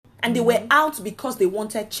And they were out because they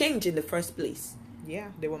wanted change in the first place. Yeah,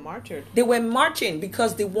 they were martyred. They were marching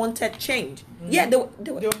because they wanted change. Yeah,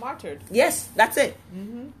 they were martyred. Yes, that's it.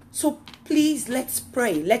 So please, let's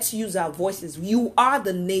pray. Let's use our voices. You are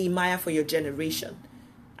the Nehemiah for your generation.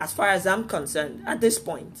 As far as I'm concerned, at this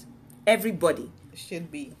point, everybody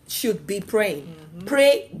should be praying.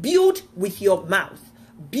 Pray, build with your mouth.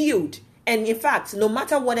 Build. And in fact, no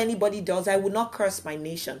matter what anybody does, I will not curse my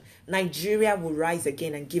nation. Nigeria will rise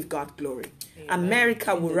again and give God glory. Amen.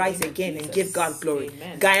 America will rise again and give God glory.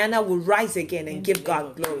 Amen. Guyana will rise again and give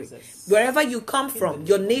God glory. Wherever you come from,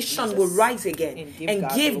 your nation will rise again and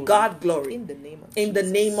give God glory. In the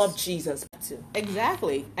name of Jesus.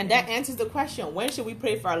 Exactly. And that answers the question. When should we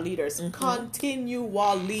pray for our leaders?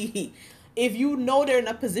 Continually. If you know they're in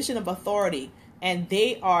a position of authority and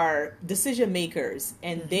they are decision makers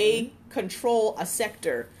and they control a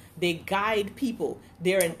sector, they guide people,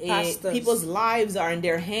 they're in people's lives are in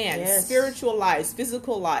their hands, spiritual lives,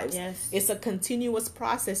 physical lives. It's a continuous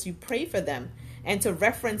process. You pray for them. And to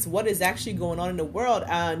reference what is actually going on in the world,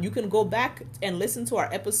 you can go back and listen to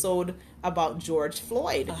our episode about George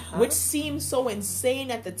Floyd, which seemed so insane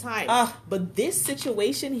at the time. But this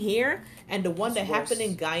situation here and the one that happened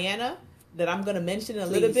in Guyana that I'm going to mention in a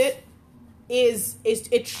little bit is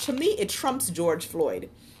to me, it trumps George Floyd.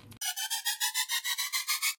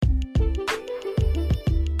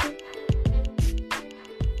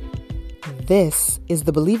 This is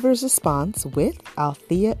the Believer's Response with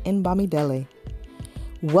Althea Bamidele.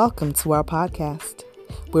 Welcome to our podcast,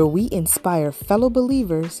 where we inspire fellow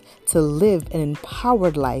believers to live an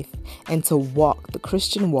empowered life and to walk the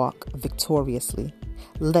Christian walk victoriously.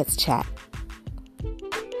 Let's chat.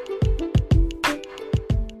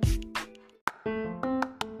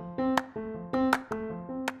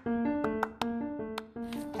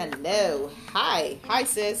 Hello. Hi,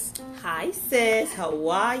 sis. Hi, sis. How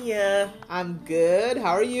are you? I'm good.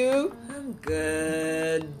 How are you? I'm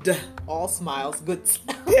good. All smiles. Good.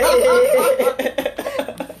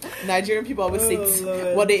 Nigerian people always say,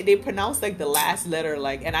 well, they pronounce like the last letter,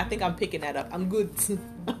 like, and I think I'm picking that up. I'm good.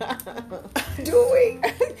 Doing?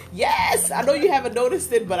 Yes. I know you haven't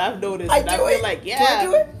noticed it, but I've noticed. I feel like, yeah. Do I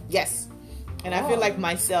do it? Yes. And I feel like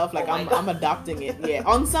myself, like I'm adopting it. Yeah.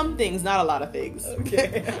 On some things, not a lot of things.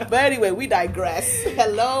 Okay. But anyway, we digress.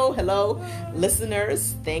 Hello,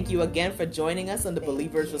 listeners. Thank you again for joining us on the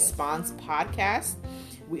Believer's Response podcast.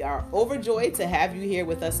 We are overjoyed to have you here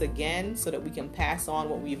with us again so that we can pass on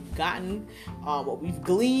what we've gotten, what we've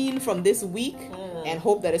gleaned from this week, and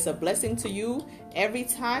hope that it's a blessing to you. Every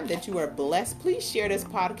time that you are blessed, please share this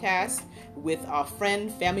podcast with a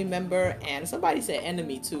friend, family member, and somebody said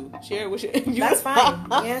enemy too. Share it with you. That's fine.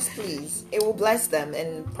 Yes, please. It will bless them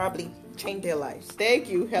and probably change their lives. Thank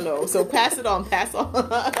you. Hello. So pass on,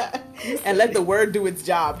 and let the word do its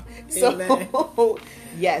job. Amen. So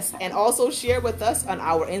yes, and also share with us on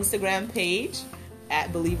our Instagram page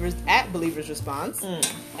at Believers Response,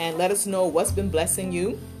 and let us know what's been blessing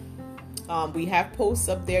you. We have posts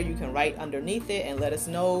up there. You can write underneath it and let us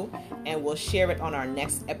know, and we'll share it on our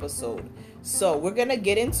next episode. So we're going to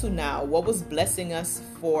get into now what was blessing us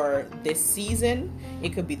for this season.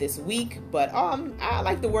 It could be this week, but I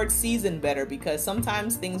like the word season better because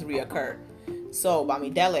sometimes things reoccur. So,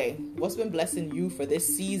 Bamidele, what's been blessing you for this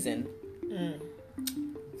season?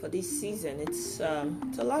 For this season, it's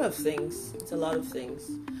a lot of things.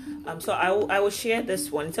 So I will share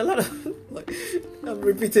this one. It's a lot of. I'm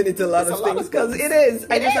repeating it a lot of things because it is.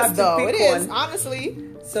 I just have to pick one. Honestly.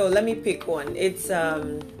 So let me pick one. It's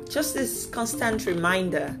just this constant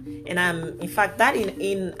reminder, and in fact that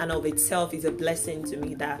in and of itself is a blessing to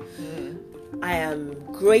me that I am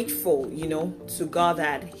grateful, to God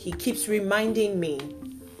that He keeps reminding me.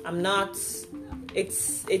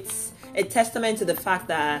 It's a testament to the fact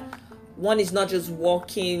that one is not just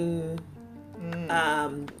walking,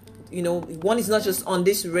 one is not just on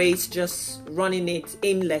this race, just running it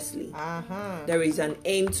aimlessly. There is an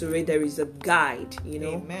aim to it. There is a guide,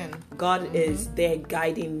 Amen. God is there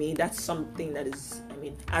guiding me. That's something that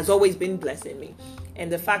has always been blessing me.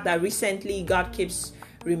 And the fact that recently God keeps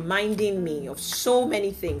reminding me of so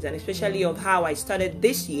many things, and especially of how I started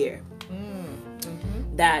this year.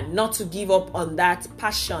 That not to give up on that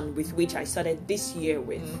passion with which I started this year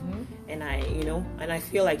with. And I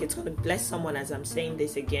feel like it's going to bless someone as I'm saying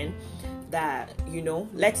this again, that,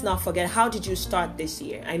 let's not forget, how did you start this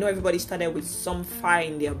year? I know everybody started with some fire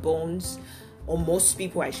in their bones, or most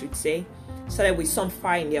people, I should say, started with some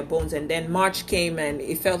fire in their bones, and then March came and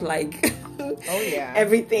it felt like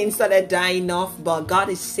everything started dying off. But God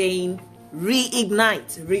is saying,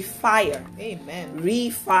 reignite, refire. Amen.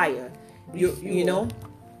 Refire. You know,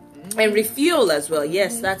 And refuel as well.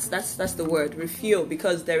 Yes, that's the word, refuel,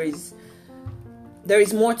 because there is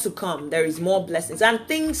more to come. There is more blessings and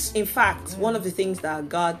things. In fact, one of the things that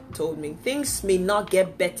God told me, things may not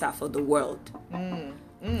get better for the world.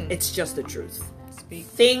 It's just the truth.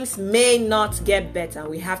 Things may not get better.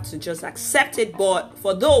 We have to just accept it. But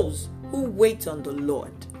for those who wait on the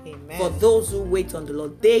Lord, Amen. For those who wait on the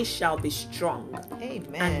Lord, they shall be strong.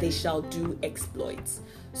 Amen. And they shall do exploits.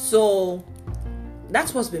 So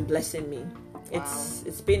that's what's been blessing me.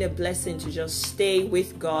 It's been a blessing to just stay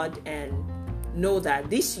with God and know that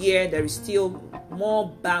this year there is still more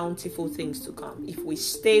bountiful things to come if we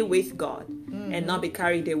stay with God and not be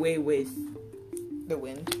carried away with the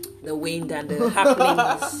wind and the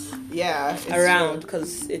happenings around,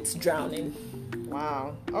 because it's drowning.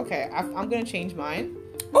 Wow. Okay, I'm gonna change mine.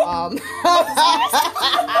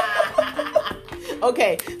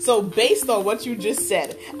 Okay, so based on what you just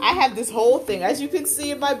said, I have this whole thing. As you can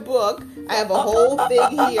see in my book, I have a whole thing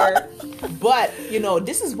here. But,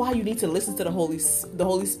 this is why you need to listen to the Holy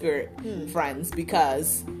Spirit, friends,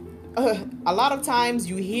 because a lot of times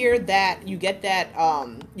you hear that, you get that,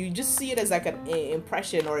 you just see it as like an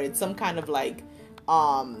impression, or it's some kind of like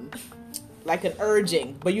an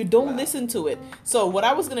urging, but you don't listen to it. So what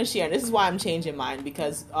I was going to share, and this is why I'm changing mine,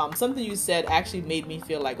 because something you said actually made me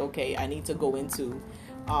feel like, okay, I need to go into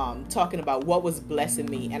talking about what was blessing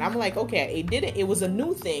me. And I'm like, okay, it was a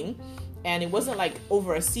new thing, and it wasn't like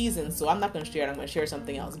over a season, so I'm not going to share it. I'm going to share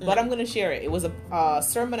something else, but I'm going to share it. It was a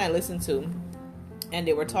sermon I listened to, and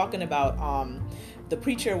they were talking about, the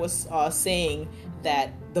preacher was saying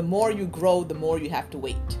that the more you grow, the more you have to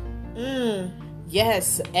wait.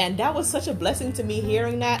 Yes, and that was such a blessing to me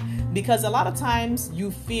hearing that, because a lot of times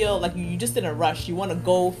you feel like you're just in a rush. You want to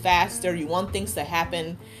go faster. You want things to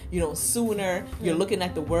happen, sooner. You're looking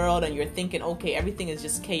at the world and you're thinking, okay, everything is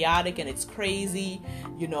just chaotic and it's crazy.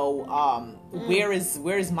 Where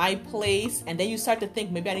is my place? And then you start to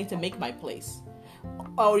think, maybe I need to make my place.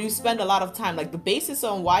 Or you spend a lot of time, like the basis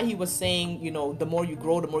on why he was saying, the more you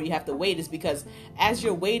grow, the more you have to wait, is because as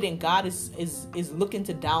you're waiting, God is looking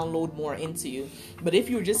to download more into you. But if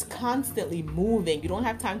you're just constantly moving, you don't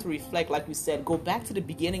have time to reflect. Like you said, go back to the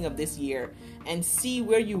beginning of this year and see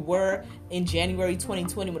where you were in January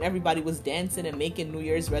 2020 when everybody was dancing and making New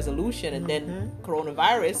Year's resolution, and then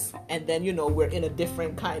coronavirus, and then we're in a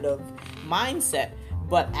different kind of mindset.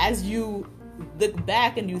 But as you look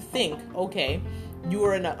back and you think, okay, you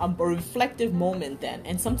were in a reflective moment then,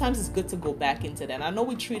 and sometimes it's good to go back into that. I know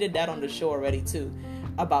we treated that on the show already too,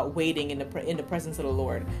 about waiting in the presence of the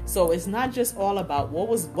Lord. So it's not just all about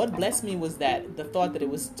what blessed me was that the thought that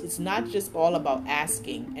it's not just all about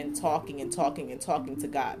asking and talking to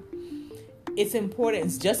God. It's important.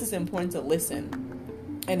 It's just as important to listen,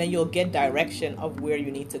 and then you'll get direction of where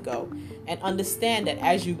you need to go, and understand that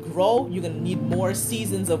as you grow, you're going to need more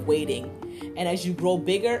seasons of waiting. And as you grow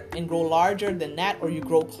bigger and grow larger than that, or you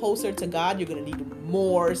grow closer to God, you're going to need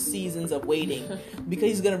more seasons of waiting, because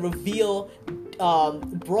He's going to reveal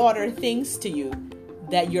broader things to you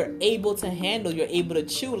that you're able to handle, you're able to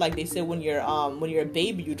chew. Like they say, when you're a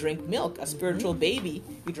baby, you drink milk. A spiritual baby,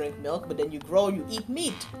 you drink milk, but then you grow, you eat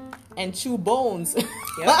meat and chew bones.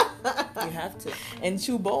 Yeah, you have to. And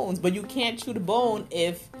chew bones, but you can't chew the bone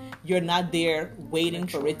if you're not there waiting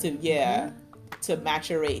for it to to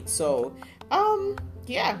maturate. So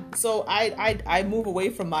so I move away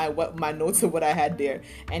from my notes of what I had there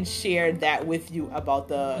and shared that with you about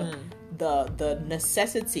the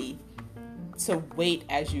necessity to wait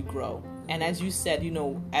as you grow. And as you said,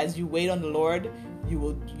 as you wait on the Lord, you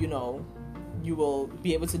will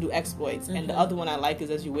be able to do exploits. And the other one I like is,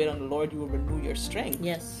 as you wait on the Lord, you will renew your strength.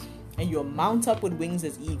 Yes. And you'll mount up with wings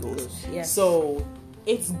as eagles. Yes. So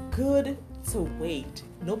it's good to wait.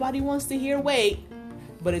 Nobody wants to hear wait,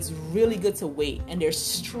 but it's really good to wait. And there's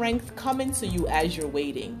strength coming to you as you're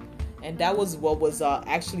waiting. And that was what was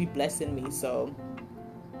actually blessing me. So,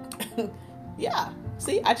 yeah.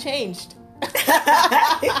 See, I changed.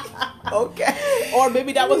 Okay. Or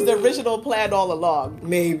maybe that was the original plan all along.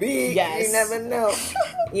 Maybe. Yes. You never know.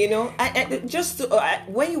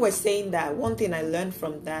 When you were saying that, one thing I learned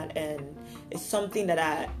from that, and it's something that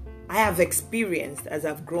I have experienced as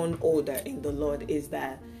I've grown older in the Lord, is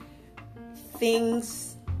that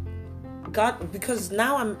God, because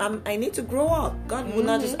now I need to grow up. God will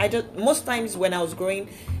not just most times when I was growing,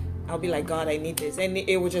 I'll be like, God, I need this, and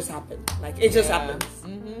it will just happen. Like, it just happens.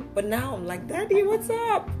 But now I'm like, Daddy, what's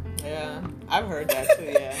up? Yeah, I've heard that too.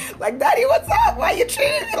 Yeah. Like, Daddy, what's up? Why are you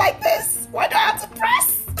treating me like this? Why do I have to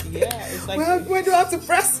press? Yeah, it's like, why do I have to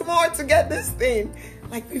press more to get this thing?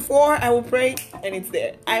 Like, before I will pray and it's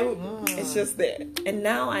there. It's just there. And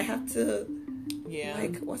now I have to Yeah.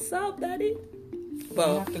 Like, what's up, Daddy?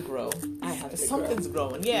 Well, you have to grow. I have to Something's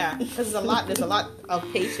growing. Yeah, because there's a lot of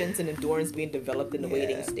patience and endurance being developed in the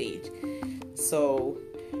waiting stage. So,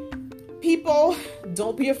 people,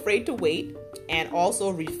 don't be afraid to wait, and also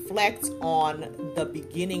reflect on the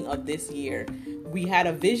beginning of this year. We had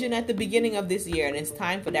a vision at the beginning of this year, and it's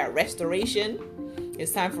time for that restoration.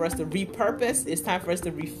 It's time for us to repurpose. It's time for us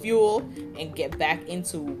to refuel and get back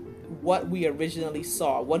into what we originally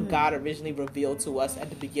saw, what God originally revealed to us at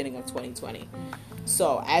the beginning of 2020.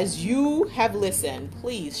 So as you have listened,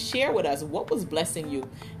 please share with us what was blessing you.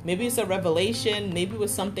 Maybe it's a revelation, maybe it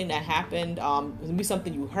was something that happened, maybe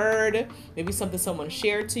something you heard, maybe something someone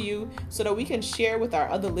shared to you, so that we can share with our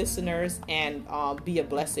other listeners and be a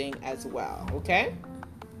blessing as well. Okay?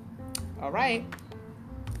 All right.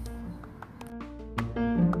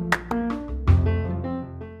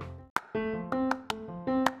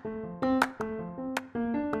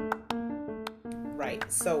 Right.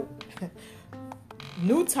 So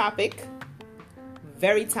new topic,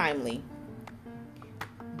 very timely.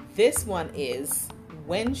 This one is,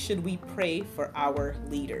 when should we pray for our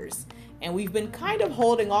leaders? And we've been kind of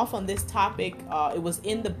holding off on this topic. It was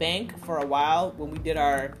in the bank for a while when we did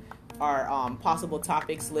our possible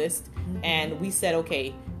topics list. And we said,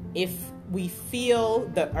 okay, if we feel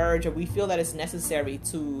the urge or we feel that it's necessary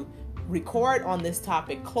to record on this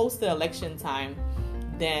topic close to election time,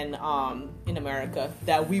 then in America,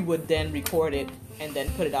 that we would then record it and then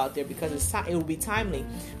put it out there, because it will be timely.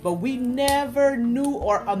 But we never knew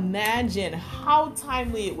or imagined how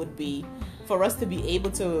timely it would be for us to be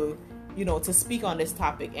able to, to speak on this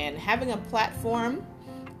topic. And having a platform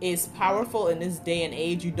is powerful in this day and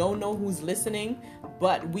age. You don't know who's listening,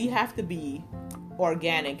 but we have to be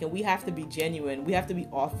organic and we have to be genuine. We have to be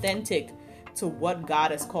authentic to what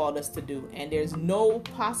God has called us to do. And there's no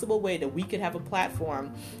possible way that we could have a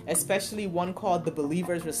platform, especially one called The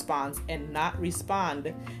Believer's Response, and not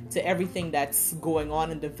respond to everything that's going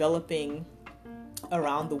on and developing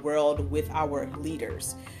around the world with our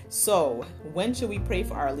leaders. So, when should we pray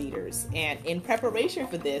for our leaders? And in preparation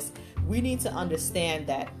for this, we need to understand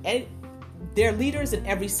that they're leaders in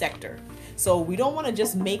every sector. So we don't want to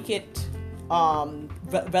just make it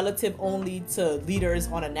relative only to leaders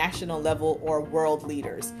on a national level or world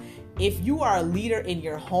leaders. If you are a leader in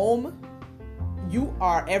your home, you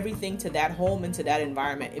are everything to that home and to that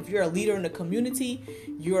environment. If you're a leader in the community,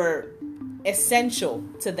 you're essential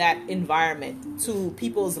to that environment, to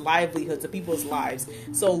people's livelihoods, to people's lives.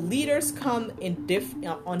 So leaders come in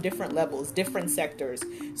on different levels, different sectors.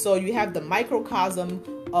 So you have the microcosm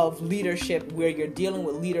of leadership, where you're dealing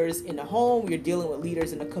with leaders in the home, you're dealing with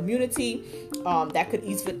leaders in the community. That could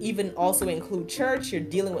even also include church. You're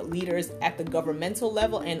dealing with leaders at the governmental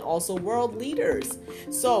level and also world leaders.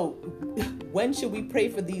 So when should we pray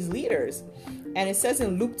for these leaders? And it says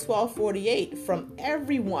in Luke 12:48, from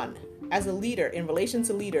everyone, as a leader, in relation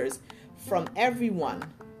to leaders, from everyone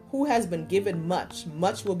who has been given much,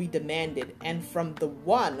 much will be demanded. And from the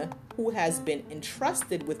one who has been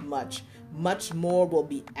entrusted with much, much more will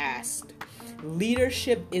be asked.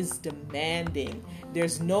 Leadership is demanding.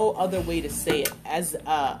 There's no other way to say it. As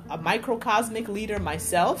a microcosmic leader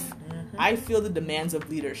myself, I feel the demands of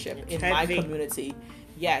leadership in my community.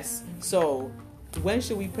 Yes. So when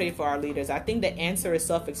should we pray for our leaders? I think the answer is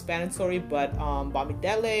self-explanatory, but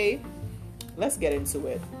Bamidele, let's get into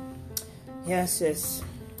it. Yes, sis.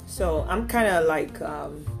 So I'm kind of like,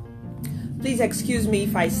 please excuse me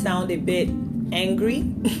if I sound a bit angry.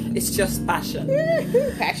 It's just passion.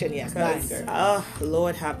 Passion, yes. Anger.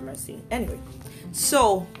 Lord have mercy. Anyway,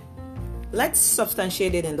 so let's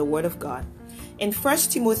substantiate it in the Word of God. In 1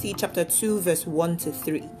 Timothy chapter 2, verse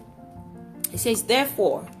 1-3, it says,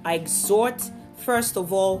 therefore, I exhort, first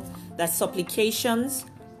of all, that supplications,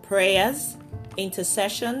 prayers,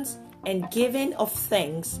 intercessions, and giving of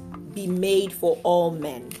thanks be made for all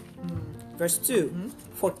men. Verse 2,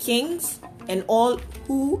 for kings and all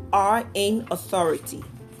who are in authority,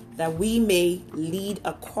 that we may lead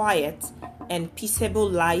a quiet and peaceable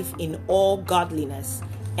life in all godliness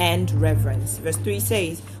and reverence. Verse 3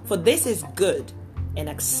 says, for this is good and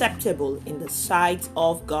acceptable in the sight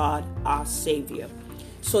of God our Savior.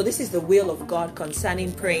 So this is the will of God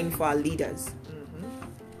concerning praying for our leaders.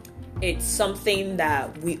 It's something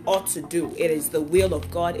that we ought to do. It is the will of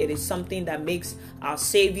God. It is something that makes our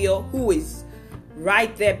Savior, who is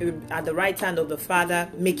right there at the right hand of the Father,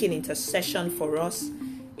 making intercession for us,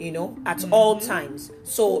 at all times.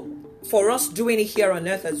 So for us doing it here on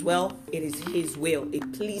earth as well, it is His will.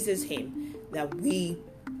 It pleases Him that we,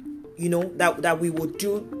 that we will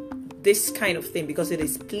do this kind of thing, because it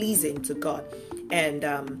is pleasing to God. And,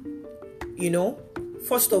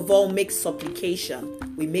 first of all make supplication,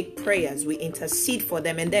 we make prayers, we intercede for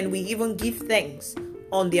them, and then we even give thanks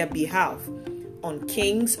on their behalf. On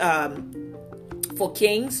kings, for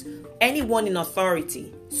kings, anyone in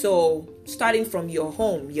authority. So starting from your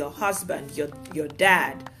home, your husband, your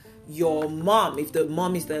dad, your mom, if the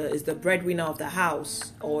mom is the breadwinner of the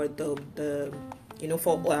house, or the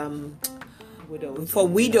for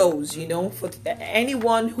widows, for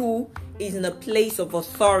anyone who is in a place of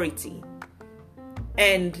authority.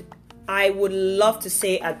 And I would love to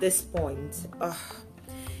say at this point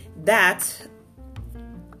that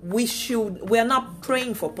we're not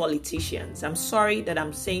praying for politicians. I'm sorry that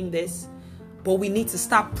I'm saying this, but we need to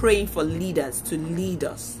start praying for leaders to lead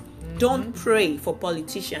us. Don't pray for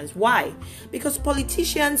politicians. Why? Because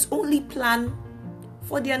politicians only plan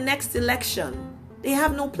for their next election. They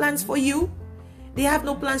have no plans for you. They have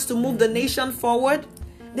no plans to move the nation forward.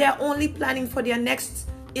 They are only planning for their next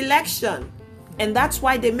election. And that's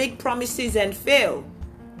why they make promises and fail.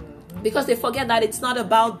 Because they forget that it's not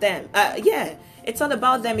about them. It's not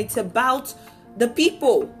about them. It's about the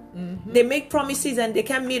people. They make promises and they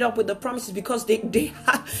can't meet up with the promises because they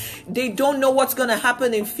don't know what's going to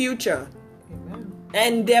happen in future. Amen.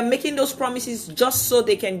 And they're making those promises just so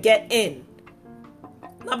they can get in.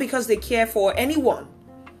 Not because they care for anyone.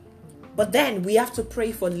 But then we have to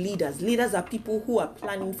pray for leaders. Leaders are people who are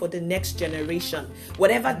planning for the next generation.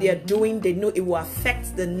 Whatever they are doing, they know it will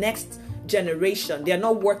affect the next generation. They are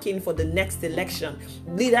not working for the next election.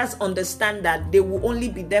 Leaders understand that they will only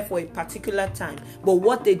be there for a particular time, but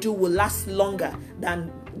what they do will last longer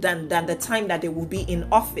than the time that they will be in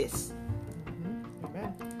office.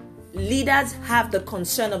 Amen. Leaders have the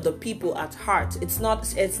concern of the people at heart.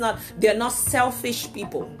 They're not selfish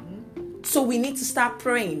people. So we need to start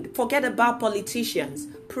praying. Forget about politicians.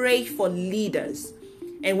 Pray for leaders.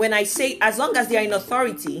 And when I say, as long as they are in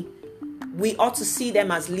authority, we ought to see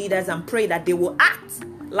them as leaders and pray that they will act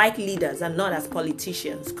like leaders and not as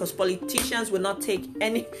politicians. Because politicians will not take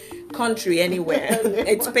any country anywhere.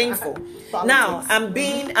 It's painful. Politics. Now, I'm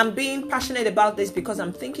being passionate about this because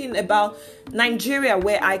I'm thinking about Nigeria,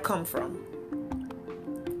 where I come from.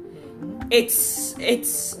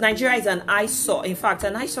 Nigeria is an eyesore. In fact,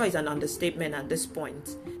 an eyesore is an understatement at this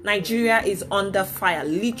point. Nigeria is under fire,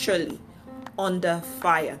 literally under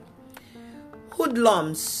fire.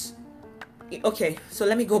 Hoodlums. Okay, so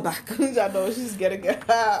let me go back. I know she's getting it.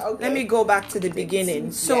 Okay. Let me go back to the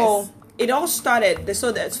beginning. So It all started.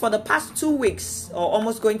 So that's for the past 2 weeks, or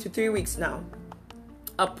almost going to 3 weeks now.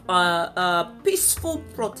 A peaceful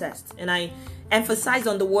protest, and I emphasize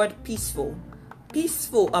on the word peaceful.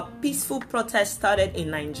 A peaceful protest started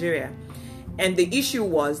in Nigeria, and the issue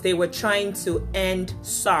was they were trying to end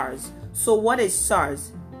SARS. So what is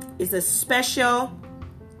SARS? It's a special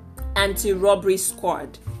anti-robbery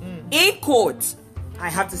squad. In quote, I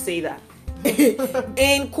have to say that.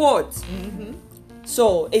 In quote.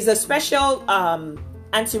 So it's a special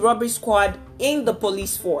anti-robbery squad in the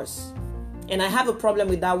police force. And I have a problem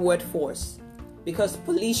with that word force, because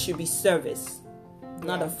police should be service,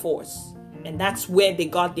 not a force. And that's where they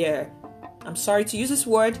got their, I'm sorry to use this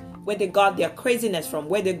word, where they got their craziness from,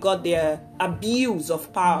 where they got their abuse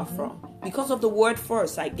of power from. Because of the word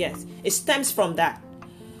force, I guess. It stems from that.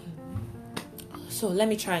 So let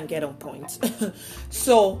me try and get on point.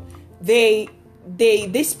 So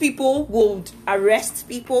these people would arrest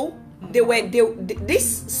people.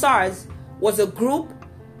 This SARS was a group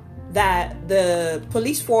that the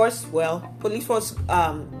police force,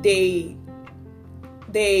 they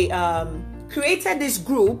created this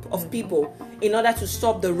group of people in order to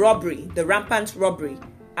stop the rampant robbery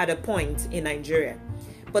at a point in Nigeria.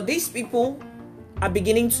 But these people are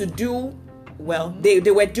beginning to do,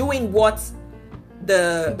 they were doing what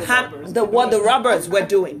the robbers were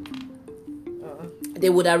doing. They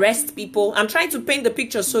would arrest people. I'm trying to paint the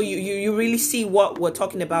picture so you really see what we're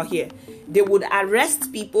talking about here. They would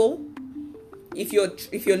arrest people. If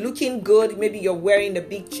you're looking good, maybe you're wearing a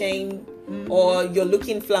big chain, or you're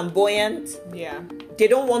looking flamboyant. Yeah. They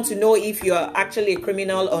don't want to know if you're actually a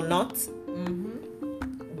criminal or not.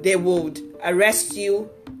 They would arrest you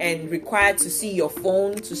and require to see your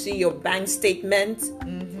phone, to see your bank statement,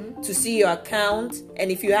 to see your account. And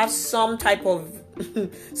if you have some type of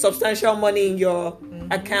substantial money in your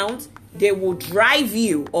account, they will drive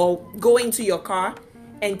you or go into your car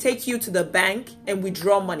and take you to the bank and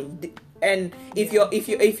withdraw money. And if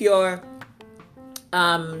you're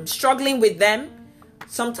struggling with them,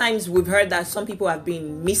 sometimes we've heard that some people have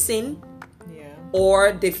been missing.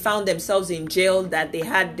 or they found themselves in jail that they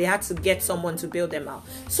had to get someone to bail them out.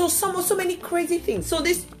 So many crazy things. So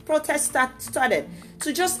this protest started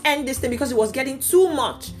to just end this thing because it was getting too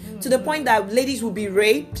much, to the point that ladies would be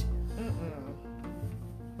raped.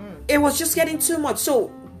 It was just getting too much.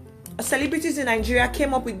 So celebrities in Nigeria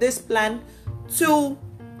came up with this plan to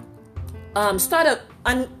start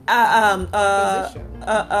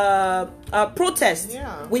a protest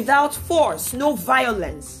without force, no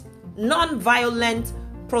violence, non-violent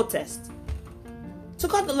protest. To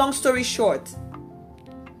cut the long story short,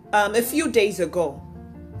 a few days ago,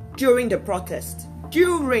 during the protest,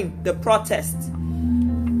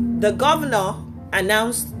 the governor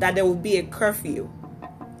announced that there will be a curfew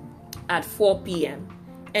at 4 p.m.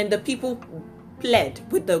 and the people pled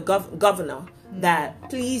with the governor that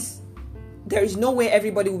please, there is no way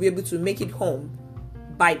everybody will be able to make it home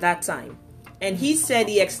by that time. And he said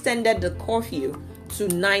he extended the curfew to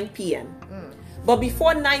 9 p.m. But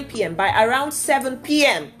before 9 p.m., by around 7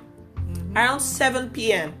 p.m.,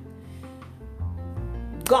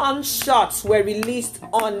 gunshots were released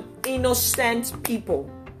on innocent people,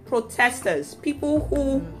 protesters, people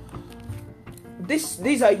who,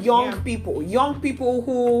 these are young people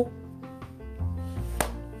who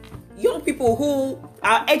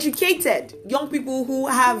are educated, young people who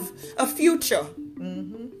have a future.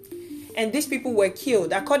 And these people were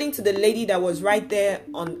killed. According to the lady that was right there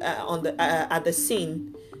at the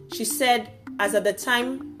scene, she said, as at the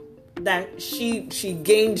time that she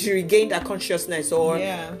regained her consciousness or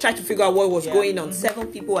tried to figure out what was going on, 7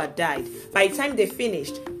 people had died. By the time they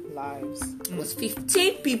finished, lives, it was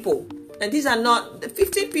 15 people, and these are not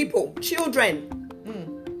 15 people, children,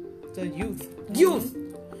 the youth.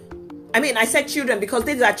 I mean, I said children because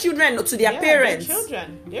these are children to their parents.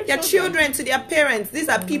 They're children to their parents. These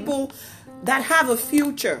are people that have a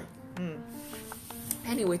future.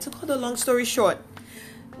 Anyway, to cut the long story short,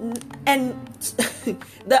 and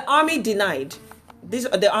the army denied.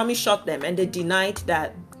 The army shot them, and they denied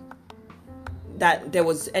that there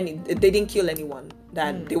was any. They didn't kill anyone.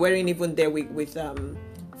 That they weren't even there with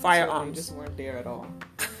firearms. They just weren't there at all.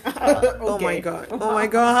 Oh my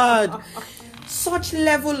God. Such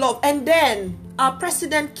level of, and then our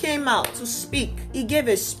president came out to speak. He gave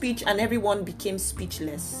a speech and everyone became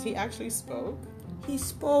speechless. He actually spoke. He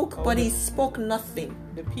spoke, but he spoke nothing.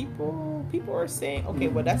 The people are saying, okay,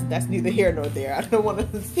 well that's neither here nor there. I don't want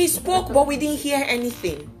to. He spoke, but we didn't hear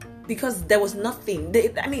anything because there was nothing. He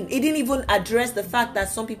didn't even address the fact that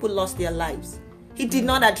some people lost their lives. He did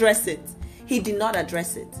not address it.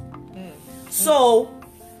 So.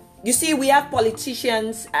 You see, we have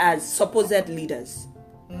politicians as supposed leaders,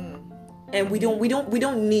 and we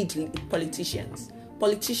don't need politicians.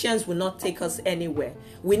 Politicians will not take us anywhere.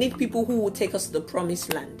 We need people who will take us to the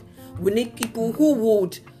promised land. We need people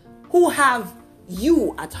who have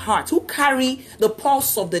you at heart, who carry the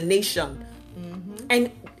pulse of the nation,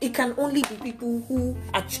 and it can only be people who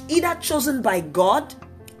are either chosen by God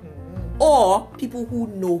or people who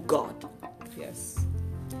know God. Yes.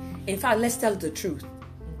 In fact, let's tell the truth.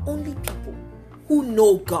 Only people who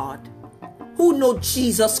know God, who know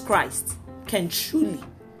Jesus Christ, can truly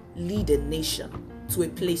lead a nation to a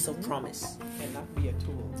place of promise. And not be a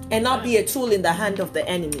tool. And not be a tool in the hand of the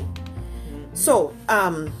enemy. So,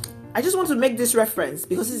 I just want to make this reference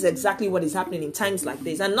because this is exactly what is happening in times like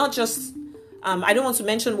this. And not just, I don't want to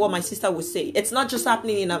mention what my sister would say. It's not just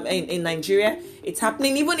happening in Nigeria. It's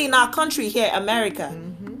happening even in our country here, America.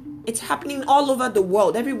 It's happening all over the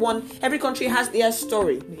world. Every country has their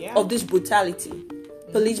story of this brutality,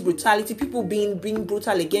 police brutality, people being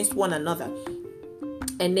brutal against one another.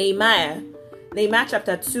 And Nehemiah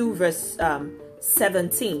chapter 2 verse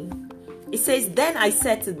 17, it says, "Then I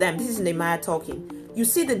said to them," this is Nehemiah talking, "You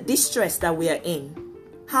see the distress that we are in,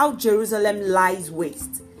 how Jerusalem lies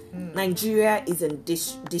waste. Nigeria is in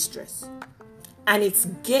distress, and its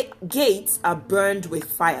gates are burned with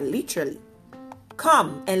fire," literally.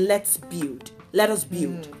 "Come and let us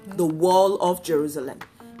build the wall of Jerusalem,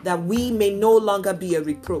 that we may no longer be a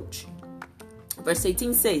reproach." Verse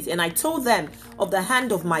 18 says, "And I told them of the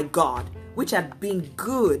hand of my God, which had been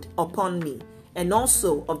good upon me, and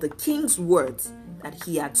also of the king's words that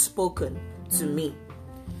he had spoken to me."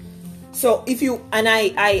 So if you, and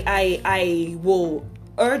I will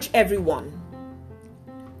urge everyone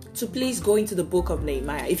to please go into the book of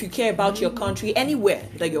Nehemiah. If you care about your country, anywhere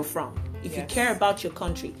that you're from, if you care about your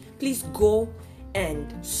country, please go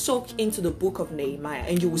and soak into the book of Nehemiah,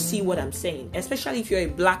 and you will see what I'm saying, especially if you're a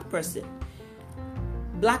black person.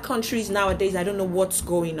 Black countries nowadays, I don't know what's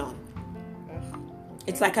going on.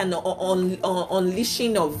 It's like an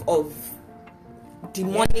unleashing of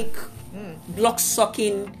demonic,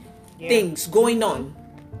 block-sucking things going on.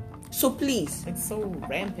 So please, it's so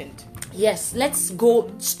rampant. Yes, let's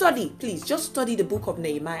go study. Please, just study the book of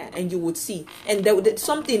Nehemiah, and you would see. And there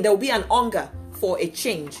will be an hunger for a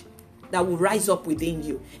change that will rise up within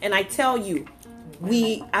you. And I tell you,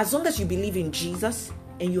 as long as you believe in Jesus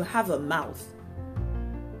and you have a mouth,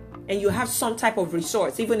 and you have some type of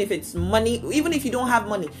resource, even if it's money, even if you don't have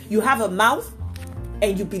money, you have a mouth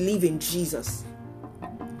and you believe in Jesus,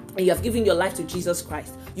 and you have given your life to Jesus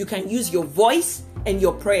Christ, you can use your voice and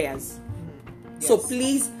your prayers. Yes. So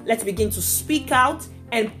please, let's begin to speak out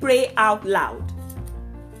and pray out loud.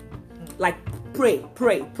 Like pray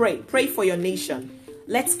for your nation.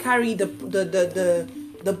 Let's carry the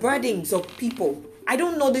burdens of people. I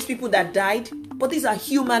don't know these people that died, but these are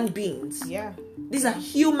human beings. Yeah. These are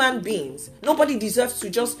human beings. Nobody deserves to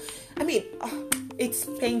just, it's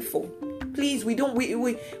painful. Please, we don't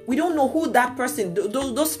know who that person,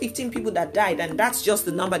 those 15 people that died, and that's just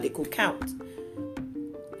the number they could count.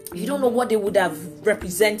 You don't know what they would have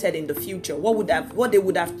represented in the future, what they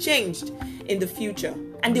would have changed in the future.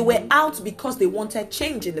 And they were out because they wanted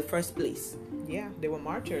change in the first place. Yeah, they were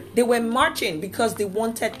martyred. They were marching because they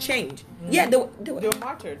wanted change. Mm-hmm. Yeah, they were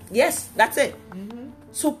martyred. Yes, that's it. Mm-hmm.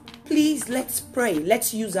 So please, let's pray.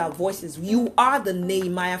 Let's use our voices. You are the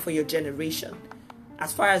Nehemiah for your generation.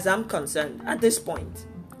 As far as I'm concerned, at this point,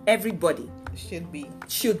 everybody should be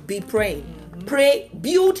praying. Mm-hmm. Pray,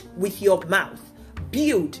 build with your mouth.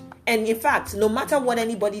 Build. And in fact, no matter what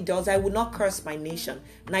anybody does, I will not curse my nation.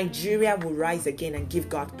 Nigeria will rise again and give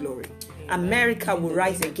God glory. Amen. America will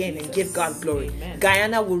rise again and give God glory. Amen.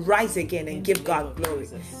 Guyana will rise again and give God glory.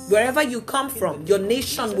 Wherever you come from, your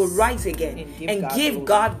nation will rise again and give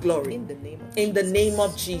God glory. In the name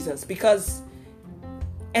of Jesus. Because,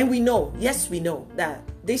 and we know, yes, we know that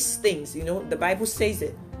these things, the Bible says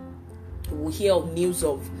it. We hear of news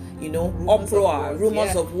of, uproar,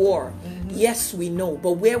 rumors of war. Mm-hmm. Yes, we know.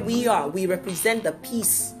 But where we are, we represent the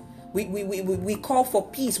peace. We call for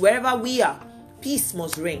peace. Wherever we are, peace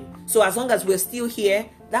must reign. So as long as we're still here,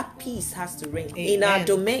 that peace has to reign. Amen. In our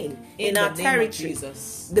domain, in our territory.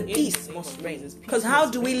 The peace must reign. Because how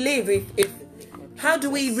do we live how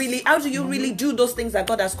do you really do those things that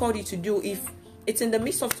God has called you to do if it's in the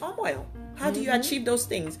midst of turmoil? How do you achieve those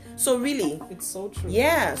things? So really, it's so true.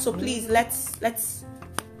 Yeah. So please, let's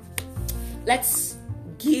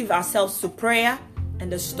give ourselves to prayer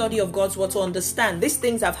and the study of God's word to understand these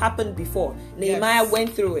things have happened before. Nehemiah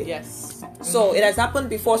went through it. Yes. So it has happened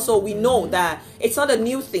before. So we know that it's not a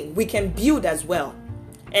new thing. We can build as well.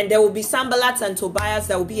 And there will be Sanballats and Tobias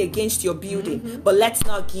that will be against your building. But let's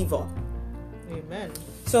not give up. Amen.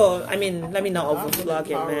 So, let me not overplug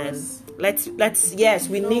it, man. Let's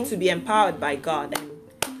we need to be empowered by God and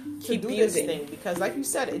keep building this thing, because like you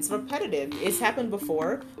said, it's repetitive. It's happened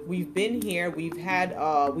before. We've been here. We've had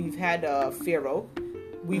Pharaoh.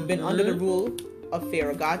 We've been under the rule of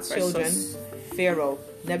Pharaoh, God's children. Pharaoh,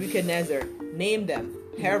 Nebuchadnezzar, name them.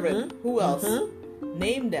 Herod, who else?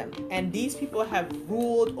 Name them. And these people have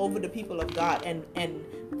ruled over the people of God and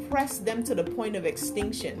pressed them to the point of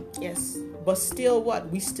extinction. Yes. But still what?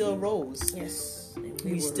 We still rose. Yes.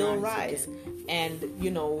 We still rise. And,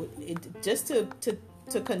 just to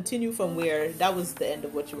continue from where, that was the end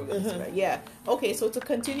of what you were going to say. Yeah. Okay, so to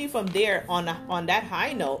continue from there on that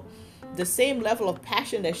high note, the same level of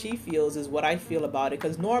passion that she feels is what I feel about it.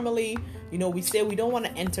 Because normally, we say we don't want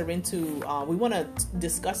to enter into, we want to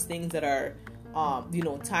discuss things that are,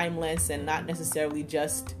 timeless and not necessarily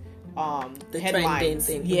just the headlines.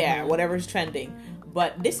 Thing. Yeah, whatever's trending.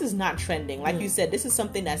 But this is not trending. Like you said, this is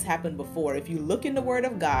something that's happened before. If you look in the Word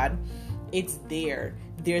of God, it's there.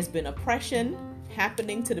 There's been oppression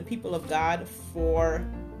happening to the people of God from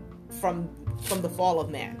the fall of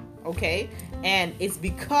man. Okay? And it's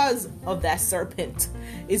because of that serpent.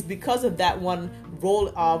 It's because of that one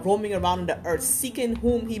roaming around on the earth, seeking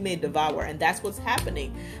whom he may devour. And that's what's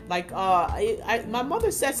happening. Like, my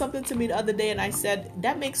mother said something to me the other day, and I said,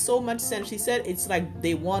 that makes so much sense. She said, it's like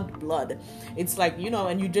they want blood. It's like,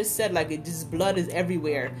 and you just said, like, this blood is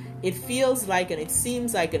everywhere. It feels like, and it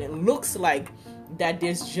seems like, and it looks like that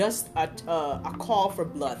there's just a call for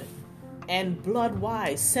blood. And blood,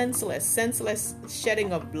 why? Senseless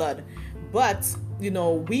shedding of blood. But,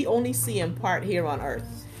 we only see in part here on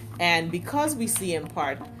earth. And because we see in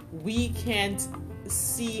part, we can't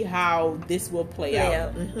see how this will play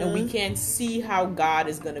out. And we can't see how God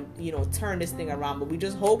is going to, turn this thing around. But we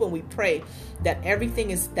just hope and we pray that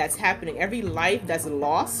everything that's happening, every life that's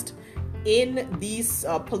lost in these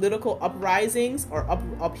political uprisings or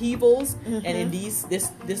upheavals and in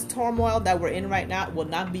this turmoil that we're in right now will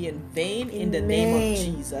not be in vain. Amen. In the name of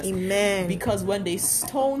Jesus. Amen. Because when they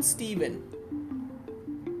stoned Stephen,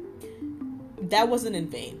 that wasn't in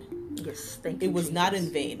vain. Yes, thank you. It was not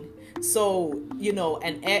in vain. So,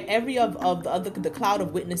 and every of the cloud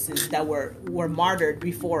of witnesses that were martyred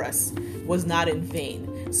before us was not in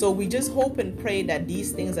vain. So we just hope and pray that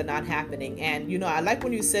these things are not happening. And, I like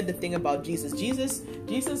when you said the thing about Jesus.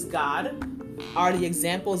 Jesus, God, are the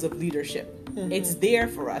examples of leadership. Mm-hmm. It's there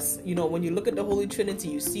for us. When you look at the Holy Trinity,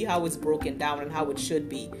 you see how it's broken down and how it should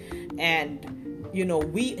be. And,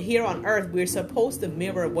 we here on earth, we're supposed to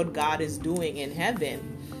mirror what God is doing in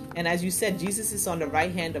heaven. And as you said, Jesus is on the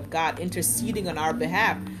right hand of God, interceding on our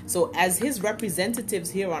behalf. So as his representatives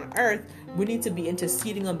here on earth, we need to be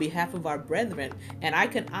interceding on behalf of our brethren. And I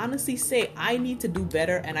can honestly say I need to do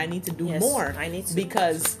better and I need to do more. I need to.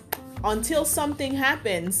 Because until something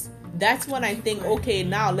happens, that's when I think, okay,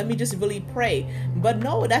 now let me just really pray. But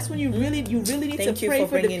no, that's when you really need to pray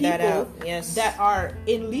for the people that are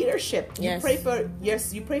in leadership. You pray for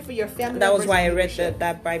your family. That was why I read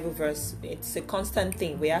that Bible verse. It's a constant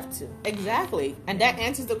thing. We have to. Exactly. And that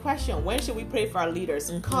answers the question, when should we pray for our leaders?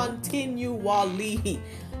 Continually.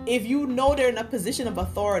 If you know they're in a position of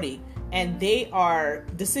authority and they are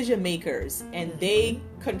decision makers and they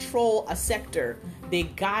control a sector, they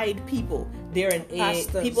guide people. They're in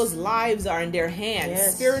people's lives are in their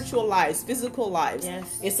hands, spiritual lives, physical lives.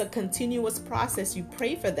 It's a continuous process. You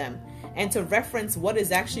pray for them. And to reference what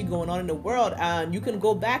is actually going on in the world, you can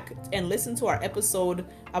go back and listen to our episode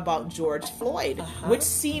about George Floyd, which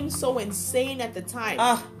seemed so insane at the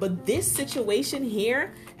time. But this situation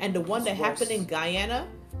here and the one that happened in Guyana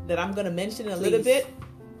that I'm going to mention in a little bit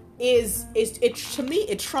to me,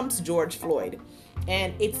 it trumps George Floyd.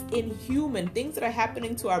 And it's inhuman. Things that are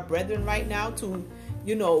happening to our brethren right now,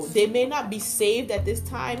 they may not be saved at this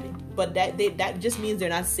time, but that just means they're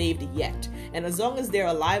not saved yet. And as long as they're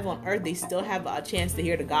alive on earth, they still have a chance to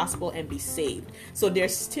hear the gospel and be saved. So they're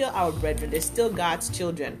still our brethren. They're still God's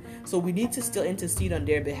children. So we need to still intercede on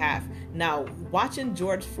their behalf. Now, watching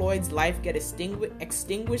George Floyd's life get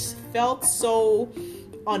extinguished felt so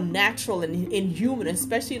unnatural and inhuman,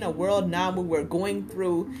 especially in a world now where we're going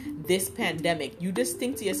through this pandemic. You just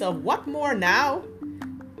think to yourself, what more now?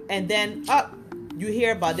 And then you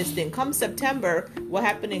hear about this thing. Come September, what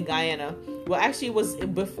happened in Guyana? Well, actually, it was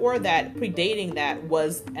before that, predating that,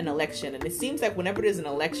 was an election. And it seems like whenever there's an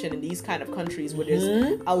election in these kind of countries where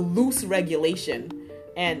there's a loose regulation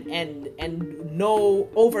and no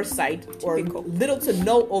oversight, or little to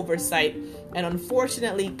no oversight, and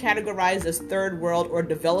unfortunately categorized as third world or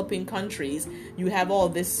developing countries, you have all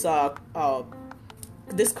this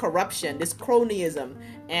this corruption, this cronyism.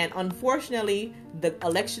 And unfortunately, the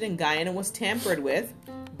election in Guyana was tampered with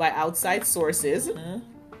by outside sources.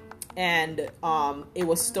 And it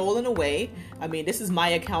was stolen away. I mean, this is my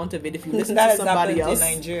account of it. If you listen to somebody else,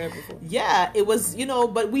 in Nigeria before. Yeah, it was,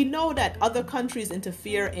 but we know that other countries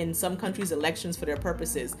interfere in some countries' elections for their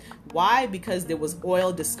purposes. Why? Because there was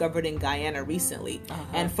oil discovered in Guyana recently,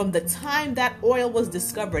 and from the time that oil was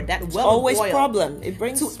discovered, that well always of oil problem. It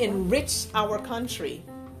brings to enrich our country.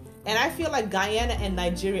 And I feel like Guyana and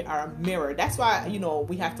Nigeria are a mirror. That's why,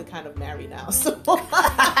 we have to kind of marry now. So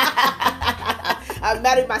I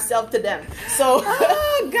married myself to them. So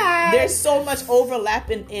there's so much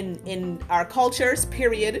overlap in our cultures,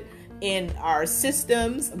 period, in our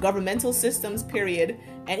systems, governmental systems, period,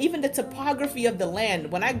 and even the topography of the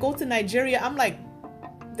land. When I go to Nigeria, I'm like,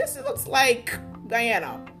 this looks like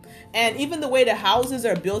Guyana. And even the way the houses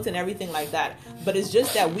are built and everything like that. But it's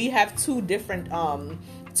just that we have two different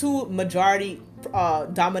two majority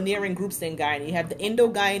domineering groups in Guyana. You have the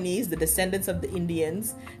Indo-Guyanese, the descendants of the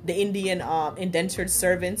Indians, the Indian indentured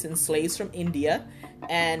servants and slaves from India,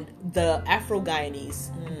 and the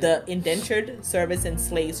Afro-Guyanese, the indentured servants and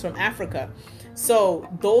slaves from Africa. So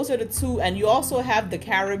those are the two, and you also have the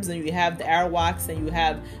Caribs, and you have the Arawaks, and you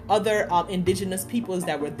have other indigenous peoples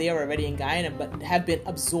that were there already in Guyana, but have been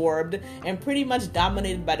absorbed and pretty much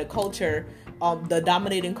dominated by the culture. The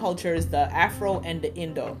dominating cultures, the Afro and the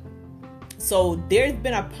Indo. So there's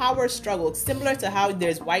been a power struggle, similar to how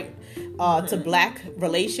there's white to black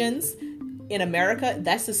relations in America.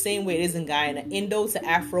 That's the same way it is in Guyana. Indo to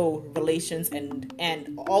Afro relations,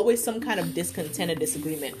 and always some kind of discontent and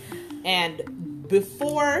disagreement. And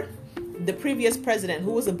before the previous president,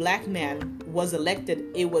 who was a black man, was elected,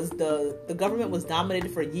 it was the government was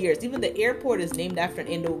dominated for years. Even the airport is named after an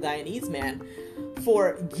Indo-Guyanese man.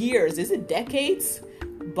 For years, is it decades,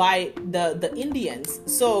 by the Indians.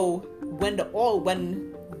 So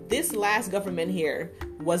when this last government here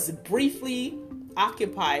was briefly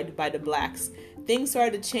occupied by the blacks, things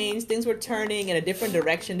started to change. Things were turning in a different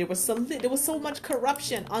direction. There was so much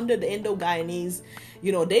corruption under the Indo-Guyanese.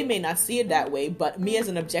 They may not see it that way, but me as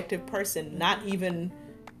an objective person, not even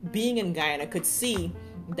being in Guyana, could see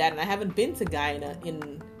that, and I haven't been to Guyana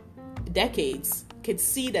in decades, could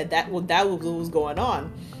see that was what was going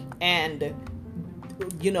on. And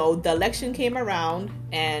you know, the election came around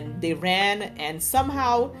and they ran, and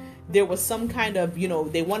somehow there was some kind of, you know,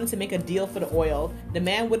 they wanted to make a deal for the oil. The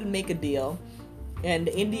man wouldn't make a deal, and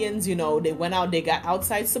the Indians, you know, they went out, they got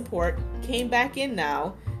outside support, came back in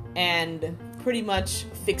now, and pretty much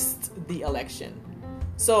fixed the election.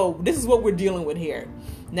 So this is what we're dealing with here.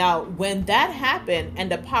 Now, when that happened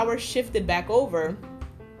and the power shifted back over,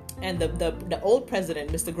 and the old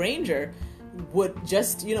president, Mr. Granger, would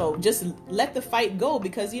just, you know, just let the fight go,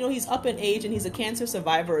 because, you know, he's up in age and he's a cancer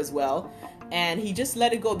survivor as well. And he just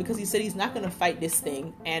let it go because he said he's not going to fight this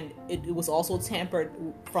thing. And it was also tampered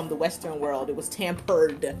from the Western world. It was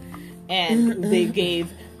tampered. And they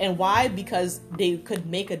gave, and why? Because they could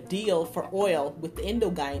make a deal for oil with the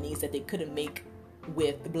Indo-Guyanese that they couldn't make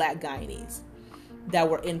with the Black Guyanese that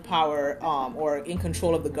were in power or in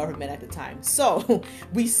control of the government at the time. So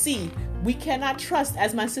we see, we cannot trust,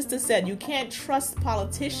 as my sister said, you can't trust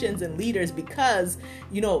politicians and leaders, because,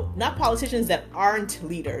 you know, not politicians that aren't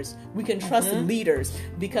leaders. We can trust leaders,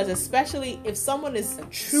 because especially if someone is a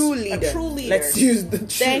true leader. Let's use the true.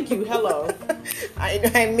 Thank you. Hello.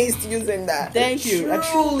 I missed using that. Thank you. A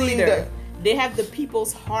true leader. They have the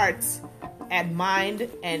people's hearts and mind,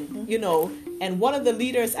 and, you know, and one of the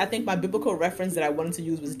leaders, I think my biblical reference that I wanted to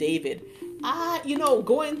use was David. You know,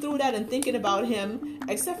 going through that and thinking about him,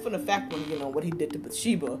 except for the fact when, you know, what he did to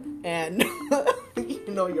Bathsheba and, you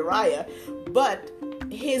know, Uriah, but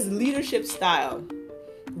his leadership style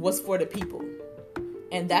was for the people.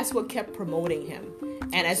 And that's what kept promoting him.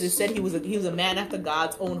 And as I said, he was a man after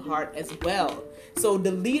God's own heart as well. So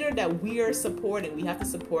the leader that we are supporting, we have to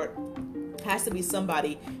support, has to be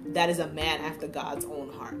somebody that is a man after God's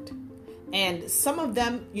own heart. And some of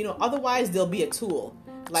them, you know, otherwise they'll be a tool,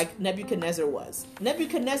 like Nebuchadnezzar was.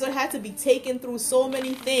 Nebuchadnezzar had to be taken through so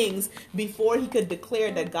many things before he could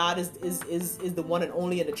declare that God is the one and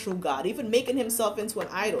only and the true God, even making himself into an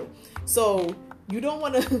idol. So you don't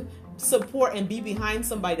want to support and be behind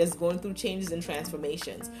somebody that's going through changes and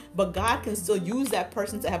transformations. But God can still use that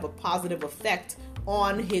person to have a positive effect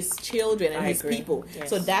on his children and his people. Yes.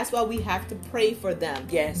 So that's why we have to pray for them.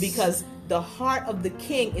 Yes. Because the heart of the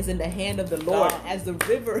king is in the hand of the Lord. As the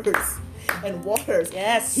rivers and waters,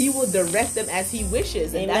 yes, he will direct them as he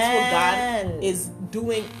wishes. And that's what God is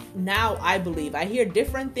doing now, I believe. I hear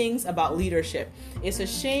different things about leadership. It's a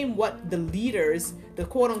shame what the leaders, the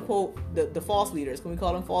quote unquote, the false leaders, can we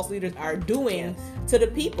call them false leaders, are doing to the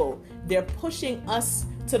people. They're pushing us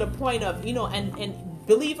to the point of, you know, and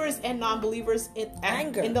believers and non-believers in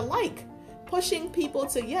anger, in the like, pushing people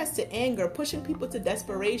to anger, pushing people to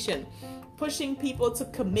desperation, pushing people to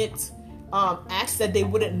commit acts that they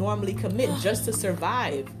wouldn't normally commit just to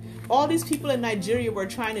survive. All these people in Nigeria were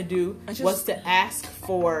trying to do was to ask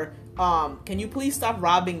for, can you please stop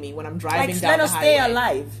robbing me when I'm driving down the highway? Let us stay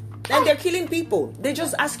alive. Then they're killing people. They're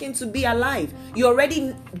just asking to be alive. You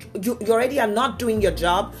already are not doing your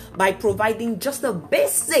job by providing just the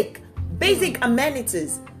basic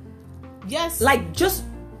amenities. Yes. Like just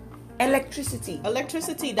electricity.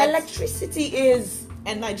 Electricity is,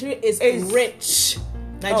 and Nigeria is rich.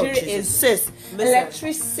 Nigeria is sis.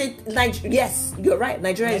 Electricity. Yes, you're right.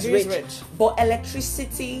 Nigeria is rich. But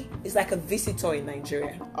electricity is like a visitor in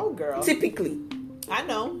Nigeria. Oh, girl. Typically. I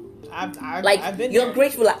know. I've been you're there.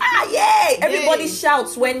 Grateful. Like, yay! Everybody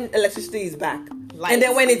shouts when electricity is back. Lights. And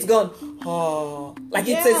then when it's gone,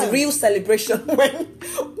 it's a real celebration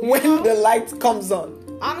when the light comes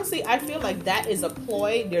on. Honestly, I feel like that is a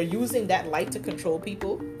ploy. They're using that light to control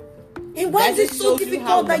people. And why is it so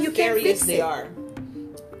difficult that you can't fix they are?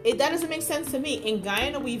 That doesn't make sense to me. In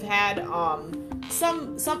Guyana, we've had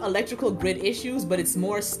some electrical grid issues, but it's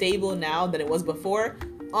more stable now than it was before.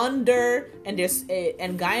 And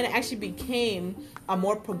Guyana actually became a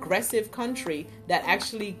more progressive country that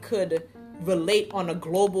actually could relate on a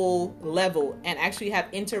global level and actually have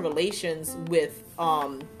interrelations with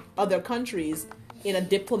other countries in a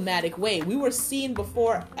diplomatic way. We were seen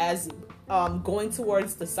before as going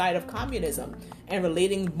towards the side of communism and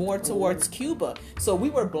relating more towards Cuba. So we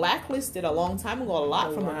were blacklisted a long time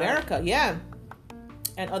ago, from America,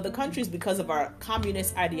 and other countries because of our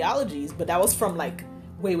communist ideologies. But that was from like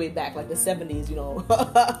way back, like the 70s, you know.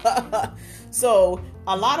 So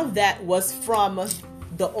a lot of that was from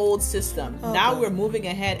the old system. Now we're moving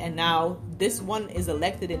ahead, and now this one is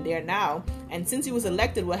elected in there now. And since he was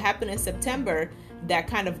elected, what happened in September that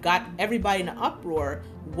kind of got everybody in an uproar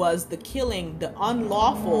was the killing, the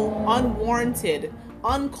unlawful, unwarranted,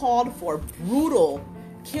 uncalled for, brutal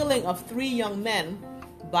killing of 3 young men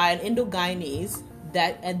by an Indo-Guyanese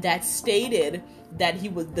that stated that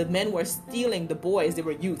the men were stealing the boys. They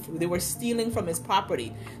were youth. They were stealing from his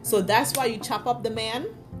property. So that's why you chop up the man,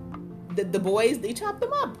 the boys. They chop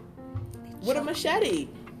them up with a machete.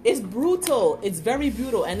 It's brutal. It's very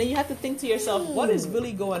brutal. And then you have to think to yourself, what is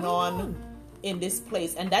really going on in this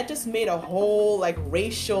place? And that just made a whole like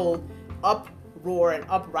racial uproar and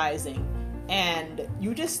uprising. And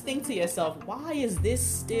you just think to yourself, why is this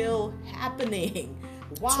still happening?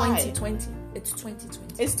 Why? 2020. It's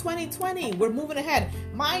 2020. It's 2020. We're moving ahead.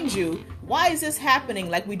 Mind you, why is this happening?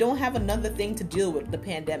 Like we don't have another thing to deal with, the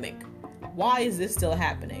pandemic. Why is this still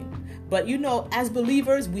happening? But you know, as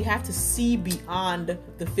believers, we have to see beyond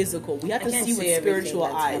the physical. We have to see with spiritual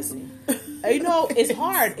eyes. You know, it's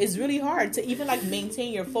hard. It's really hard to even like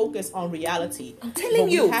maintain your focus on reality. I'm telling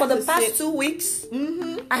you, for the past 2 weeks,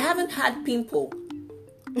 I haven't had pimple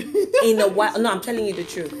in a while. No, I'm telling you the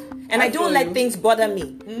truth. And I don't let things bother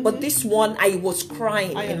me. But this one, I was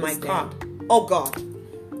crying in my car. Oh God.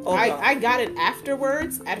 I got it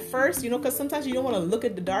afterwards. At first, you know, because sometimes you don't want to look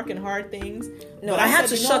at the dark and hard things. No, I had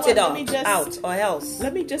to shut it out or else.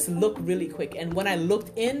 Let me just look really quick. And when I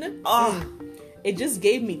looked in, it just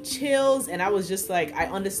gave me chills. And I was just like, I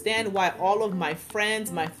understand why all of my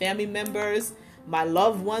friends, my family members, my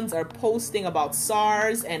loved ones are posting about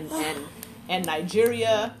SARS and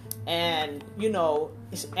Nigeria. And, you know,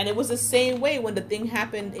 and it was the same way when the thing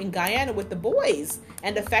happened in Guyana with the boys.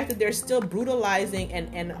 And the fact that they're still brutalizing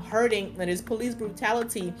and hurting, and there's police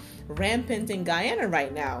brutality rampant in Guyana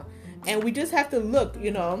right now. And we just have to look,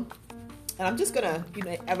 you know, and I'm just gonna, you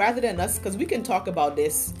know, rather than us, because we can talk about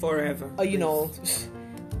this forever, you know,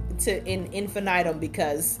 in infinitum,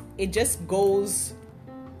 because it just goes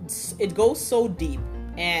so deep.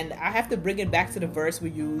 And I have to bring it back to the verse we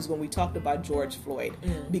used when we talked about George Floyd.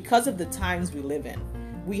 Because of the times we live in,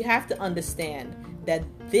 we have to understand that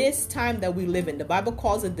this time that we live in, the Bible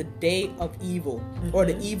calls it the day of evil, or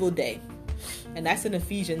the evil day. And that's in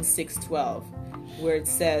Ephesians 6:12, where it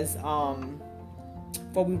says,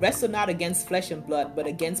 for we wrestle not against flesh and blood, but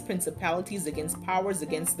against principalities, against powers,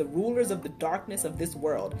 against the rulers of the darkness of this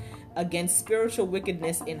world, against spiritual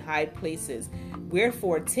wickedness in high places.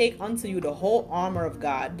 Wherefore take unto you the whole armor of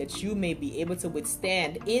God, that you may be able to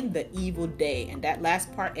withstand in the evil day. And that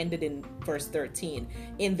last part ended in verse 13.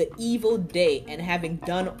 In the evil day, and having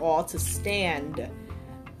done all to stand.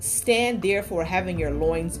 Stand therefore, having your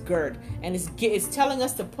loins girt. And it's telling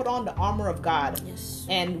us to put on the armor of God. Yes.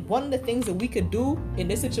 And one of the things that we could do in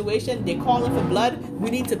this situation, they're calling for blood. We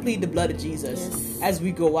need to plead the blood of Jesus as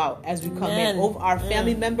we go out, as we come in. Over our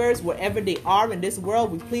family members, wherever they are in this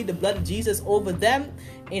world, we plead the blood of Jesus over them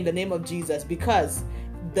in the name of Jesus. Because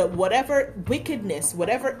whatever wickedness,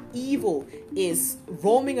 whatever evil is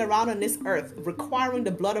roaming around on this earth, requiring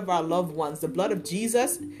the blood of our loved ones, the blood of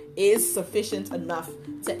Jesus is sufficient enough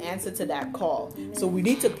to answer to that call. So we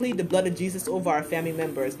need to plead the blood of Jesus over our family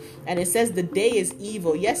members. And it says the day is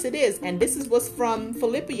evil. Yes, it is. And this is what's from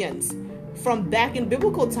Philippians, from back in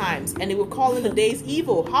biblical times. And they were calling the days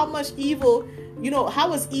evil. How much evil, you know,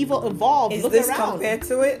 how has evil evolved? Is this compared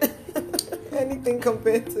to it? Anything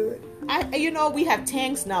compared to it? You know, we have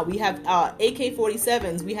tanks now. We have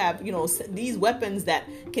AK-47s. We have, you know, these weapons that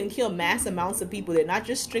can kill mass amounts of people. They're not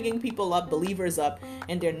just stringing people up, believers up,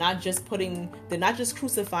 and they're not just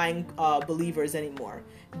crucifying believers anymore.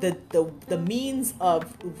 The means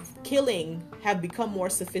of killing have become more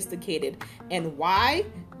sophisticated. And why?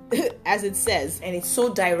 As it says, and it's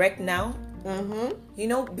so direct now. You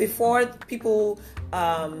know, before people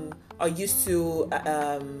are used to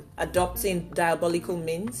adopting diabolical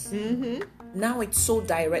means. Now it's so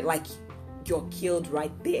direct, like you're killed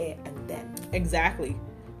right there and then. Exactly.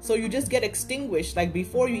 So you just get extinguished, like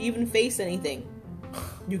before you even face anything,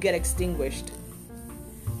 you get extinguished.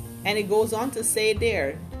 And it goes on to say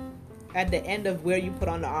there, at the end of where you put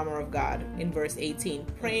on the armor of God, in verse 18,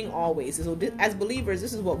 praying always. So as believers,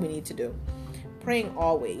 this is what we need to do. Praying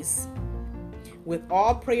always, with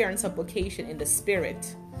all prayer and supplication in the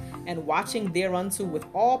Spirit, and watching thereunto with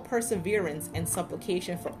all perseverance and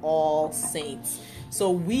supplication for all saints.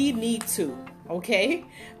 So we need to,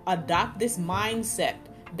 adopt this mindset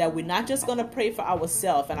that we're not just going to pray for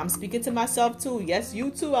ourselves. And I'm speaking to myself too. Yes,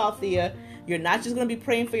 you too, Althea. You're not just going to be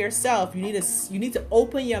praying for yourself. You need to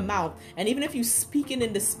open your mouth. And even if you praying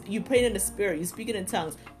in the Spirit, you speaking in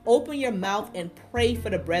tongues, open your mouth and pray for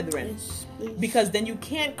the brethren. Yes, because then you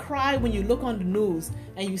can't cry when you look on the news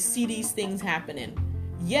and you see these things happening.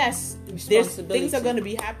 Yes, things are going to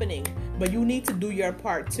be happening, but you need to do your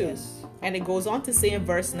part too. Yes. And it goes on to say in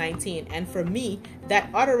verse 19, and for me, that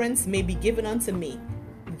utterance may be given unto me,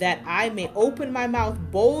 that I may open my mouth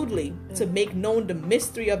boldly to make known the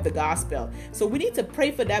mystery of the gospel. So we need to pray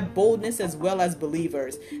for that boldness as well as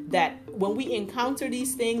believers, that when we encounter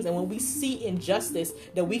these things and when we see injustice,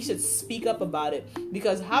 that we should speak up about it.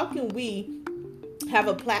 Because how can we have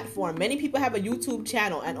a platform? Many people have a YouTube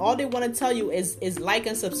channel and all they want to tell you is like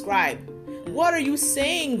and subscribe. What are you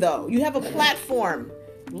saying though? You have a platform.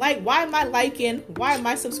 Like, why am I liking? Why am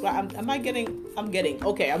I subscribing? I'm getting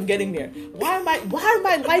there. Why am I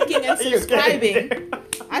liking and subscribing?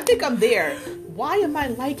 I think I'm there. Why am I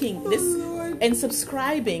liking this and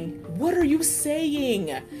subscribing? What are you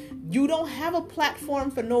saying? You don't have a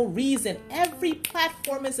platform for no reason. Every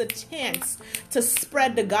platform is a chance to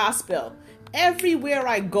spread the gospel. Everywhere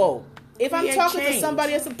I go, if I'm talking to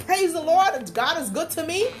somebody and say, praise the Lord, God is good to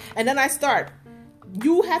me, and then I start,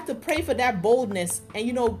 you have to pray for that boldness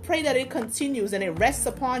and, pray that it continues and it rests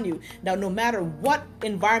upon you. Now, no matter what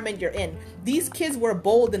environment you're in, these kids were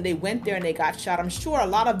bold and they went there and they got shot. I'm sure a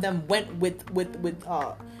lot of them went with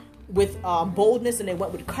boldness and they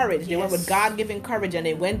went with courage. They went with God-given courage and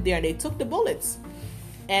they went there and they took the bullets.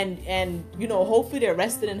 And hopefully they're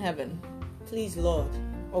rested in heaven. Please, Lord.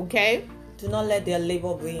 Okay? Do not let their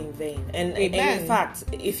labor be in vain. And in fact,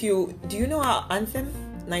 do you know our anthem?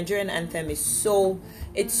 Nigerian anthem is so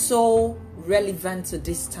relevant to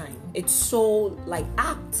this time. It's so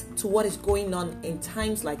apt to what is going on in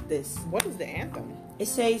times like this. What is the anthem? It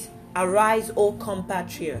says, "Arise, O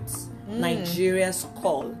compatriots, Nigeria's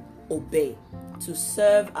call, obey, to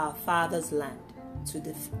serve our father's land, to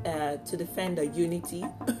defend our unity, I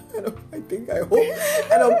hope,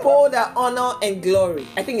 and uphold our honor and glory."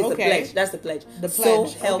 I think it's the pledge. That's the pledge. The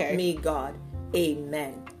pledge. So help me God.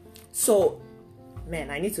 Amen. So, man,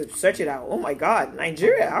 I need to search it out. Oh my God,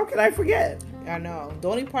 Nigeria! How can I forget? I know. The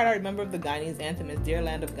only part I remember of the Guyanese anthem is "Dear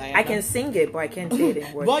Land of Guyana." I can sing it, but I can't say it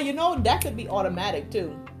in words. Well, that could be automatic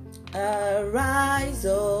too. Arise,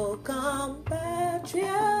 O compatriots,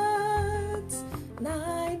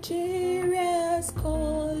 Nigeria's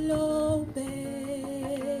call, obey,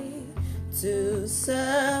 to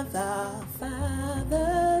serve our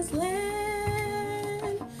father's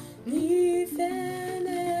land, defend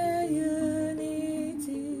our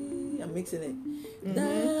unity. I'm mixing it.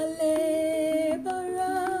 The labor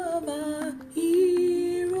of our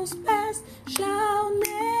heroes past shall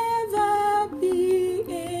never be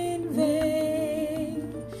in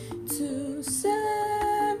vain, to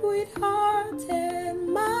serve with heart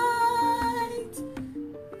and might.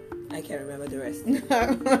 I can't remember the rest.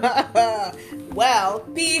 Well,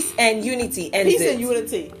 peace and unity. Peace and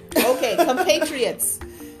unity. Okay, compatriots.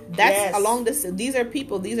 That's along this. These are the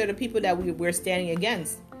people that we're standing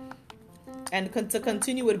against. And to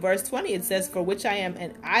continue with verse 20, it says, "For which I am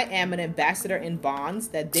an ambassador in bonds,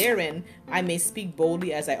 that therein I may speak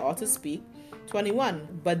boldly as I ought to speak."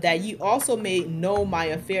 21, "But that ye also may know my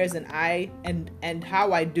affairs and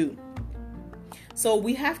how I do." So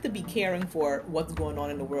we have to be caring for what's going on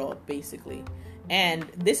in the world, basically. And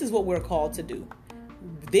this is what we're called to do.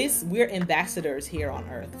 We're ambassadors here on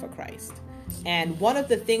earth for Christ. And one of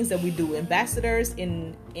the things that we do, ambassadors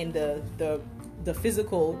in the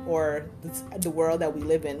physical or the world that we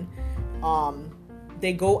live in,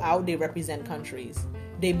 they go out, they represent countries,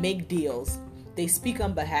 they make deals, they speak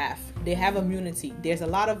on behalf, they have immunity. There's a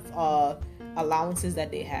lot of allowances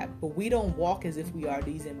that they have, but we don't walk as if we are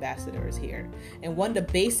these ambassadors here. And one of the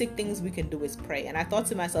basic things we can do is pray. And I thought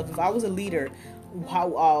to myself, if I was a leader,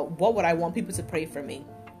 what would I want people to pray for me?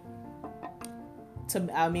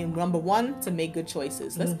 Number one, to make good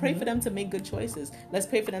choices. Let's pray for them to make good choices. Let's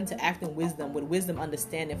pray for them to act in wisdom, with wisdom,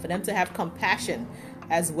 understanding, for them to have compassion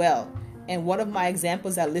as well. And one of my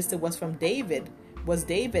examples I listed was David.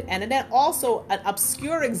 And then also an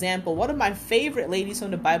obscure example, one of my favorite ladies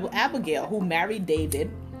from the Bible, Abigail, who married David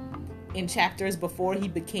in chapters before he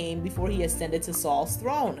ascended to Saul's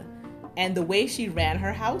throne. And the way she ran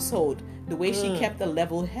her household, the way she kept a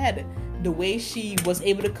level head, the way she was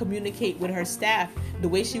able to communicate with her staff, the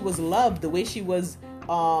way she was loved, the way she was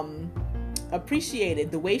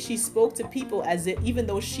appreciated, the way she spoke to people as if, even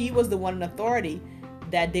though she was the one in authority,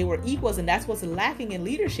 that they were equals. And that's what's lacking in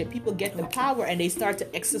leadership. People get the power and they start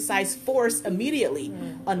to exercise force immediately,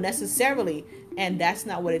 unnecessarily. And that's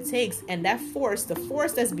not what it takes. And that force, the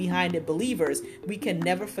force that's behind it, believers, we can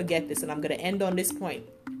never forget this. And I'm going to end on this point.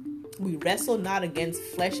 We wrestle not against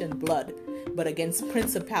flesh and blood, but against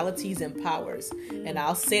principalities and powers. And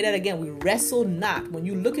I'll say that again. We wrestle not. When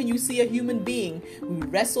you look and you see a human being, we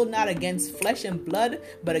wrestle not against flesh and blood,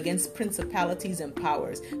 but against principalities and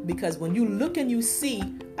powers. Because when you look and you see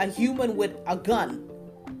a human with a gun,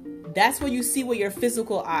 that's what you see with your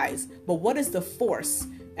physical eyes. But what is the force?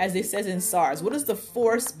 as it says in SARS? What is the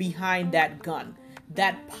force behind that gun?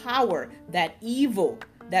 That power, that evil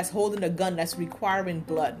that's holding a gun, that's requiring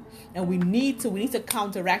blood. And we need to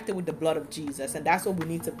counteract it with the blood of Jesus. And that's what we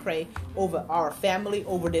need to pray over our family,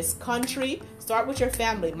 over this country. Start with your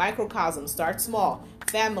family, microcosm, start small.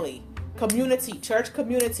 Family, community, church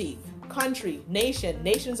community, country, nation,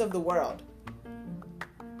 nations of the world.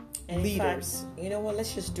 And leaders. In fact, you know what?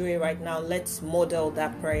 Let's just do it right now. Let's model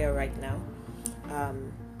that prayer right now.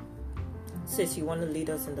 Sis, you want to lead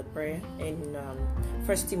us in the prayer? In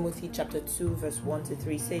 1 Timothy chapter 2, verse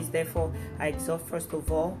 1-3 says, therefore, I exhort first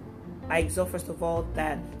of all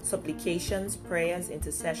that supplications, prayers,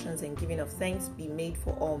 intercessions, and giving of thanks be made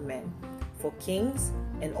for all men, for kings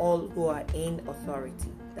and all who are in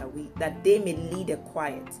authority, that they may lead a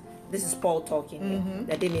quiet. This is Paul talking here,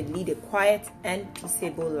 that they may lead a quiet and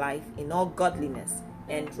peaceable life in all godliness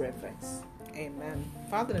and reverence. Amen.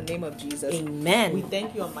 Father, in the name of Jesus, amen. We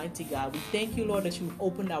thank you, Almighty God. We thank you, Lord, that you've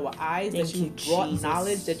opened our eyes, that you've brought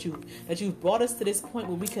knowledge, that you've brought us to this point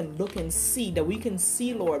where we can look and see, that we can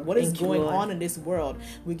see, Lord, what is going on in this world.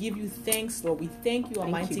 We give you thanks, Lord. We thank you,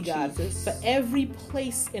 Almighty God, for every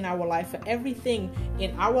place in our life, for everything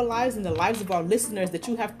in our lives and the lives of our listeners that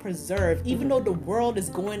you have preserved, even though the world is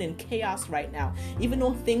going in chaos right now, even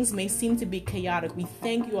though things may seem to be chaotic. We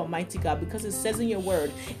thank you, Almighty God, because it says in your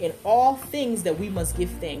word, in all things that we must give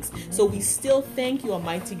thanks. So we still thank you,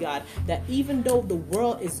 Almighty God, that even though the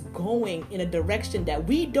world is going in a direction that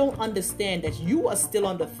we don't understand, that you are still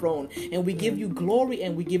on the throne, and we give you glory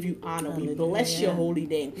and we give you honor. Hallelujah. We bless your holy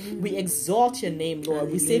name. We exalt your name, Lord.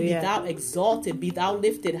 Hallelujah. We say, be thou exalted, be thou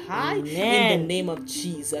lifted high. Amen. In the name of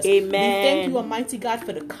Jesus. Amen. We thank you, Almighty God,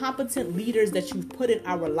 for the competent leaders that you've put in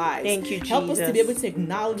our lives. Thank you, Jesus. Help us to be able to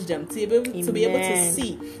acknowledge them, to be able to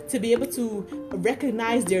see, to be able to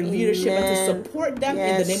recognize their leadership and to support them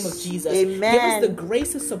in the name of Jesus. Amen. Give us the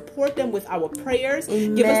grace to support them with our prayers.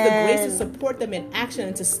 Amen. Give us the grace to support them in action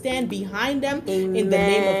and to stand behind them. Amen. In the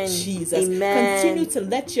name of Jesus. Amen. Continue to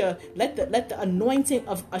let the anointing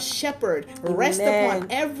of a shepherd rest upon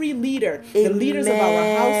every leader, the leaders of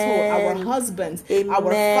our household, our husbands,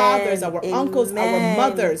 our fathers, our uncles, our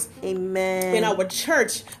mothers, in our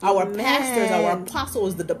church, our pastors, our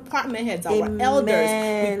apostles, the department heads, our elders.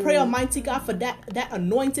 We pray, Almighty God, for that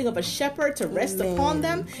anointing of a shepherd to rest upon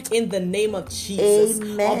them in the name of Jesus.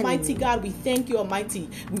 Amen. Almighty God, we thank you, Almighty.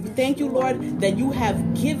 We thank you, Lord, that you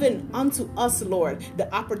have given unto us, Lord,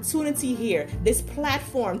 the opportunity here, this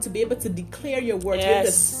platform to be able to declare your word, to be able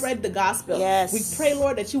to spread the gospel. Yes. We pray,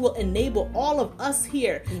 Lord, that you will enable all of us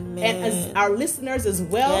here and as our listeners as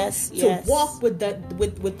well to walk with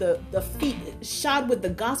the feet shod with the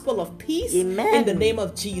gospel of peace in the name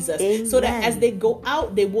of Jesus. So that as they go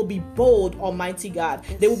out, they will be bold, Almighty God.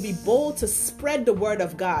 They will be bold to spread the word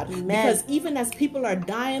of God. Because even as people are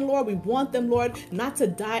dying, Lord, we want them, Lord, not to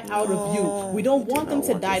die out of you. We don't want them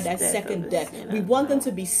to die that second death. We want them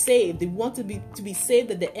to be saved. They want to be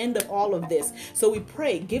saved at the end of all of this. So we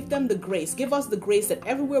pray, give them the grace. Give us the grace that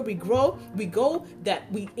everywhere we go,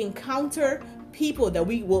 that we encounter people, that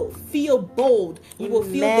we will feel bold. We will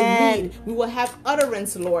feel the need. We will have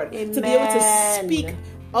utterance, Lord, to be able to speak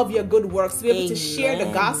of your good works, to be able to share the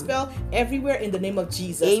gospel everywhere in the name of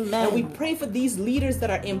Jesus. Amen. And we pray for these leaders that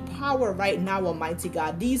are in power right now, Almighty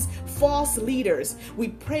God, these false leaders. We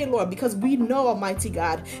pray, Lord, because we know, Almighty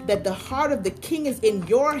God, that the heart of the king is in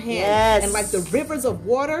your hand, and like the rivers of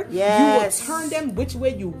water, you will turn them which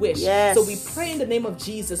way you wish. So we pray in the name of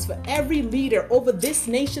Jesus for every leader over this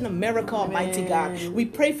nation, America, Almighty God. We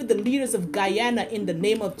pray for the leaders of Guyana in the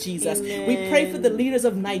name of Jesus. We pray for the leaders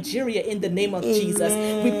of Nigeria in the name of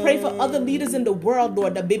Jesus. We pray for other leaders in the world,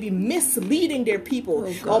 Lord, that may be misleading their people.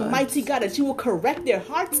 Almighty God, that you will correct their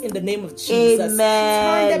hearts in the name of Jesus.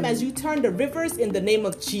 Turn them as you turn the rivers in the name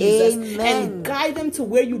of Jesus. And guide them to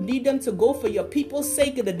where you need them to go for your people's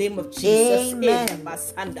sake in the name of Jesus.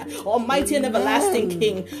 Almighty and everlasting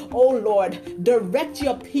King, oh Lord, direct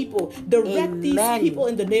your people. Direct these people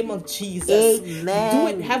in the name of Jesus. Do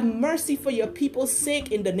it. Have mercy for your people's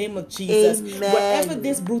sake in the name of Jesus. Wherever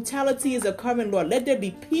this brutality is occurring, Lord, let there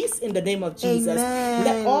be peace in the name of Jesus.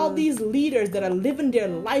 Let all these leaders that are living their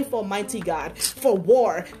life, Almighty God, for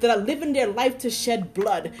war, that are living their life to shed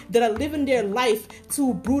blood, that are living their life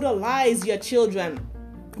to brutalize your children,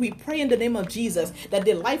 We pray in the name of Jesus that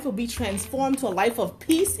their life will be transformed to a life of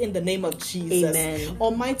peace in the name of Jesus. Amen.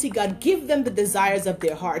 Almighty God, give them the desires of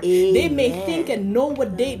their heart. Amen. They may think and know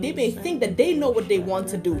what they may think that they know what they want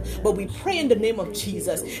to do, but we pray in the name of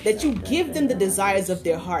Jesus that you give them the desires of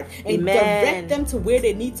their heart and Amen. direct them to where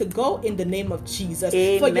they need to go in the name of Jesus.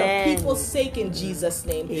 Amen. For your people's sake, in Jesus'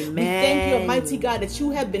 name. Amen. We thank you, Almighty God, that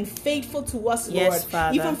you have been faithful to us, Yes, Lord,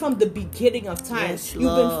 Father. even from the beginning of time. Yes, You've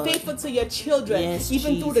Lord. been faithful to your children, Yes,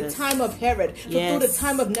 even through the Jesus. time of Herod, through the Yes.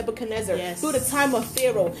 time of Nebuchadnezzar, Yes. through the time of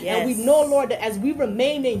Pharaoh. Yes. And we know, Lord, that as we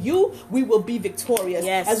remain in you, we will be victorious.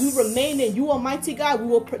 Yes. As we remain in you, Almighty God,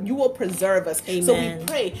 you will preserve us. So we Amen.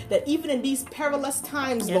 pray that even in these perilous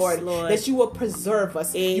times, Yes, Lord, Lord. that you will preserve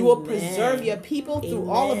us. You will Amen. preserve your people through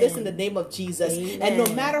all of this in the name of Jesus. And no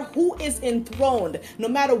Amen. matter who is enthroned, no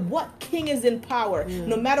matter what king is in power,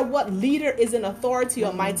 no matter what leader is in authority,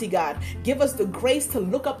 Almighty God, give us the grace to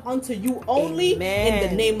look up unto you only Amen. in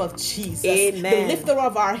the name of Jesus. Amen. The lifter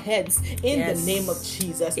of our heads in Yes. the name of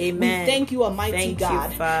Jesus. Amen. We thank you, Almighty Thank you,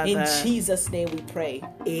 God. Father. In Jesus' name we pray.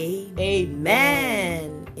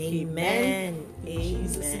 Amen. Amen. In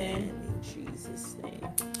Jesus' name. In Jesus' name.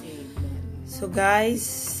 Amen. So,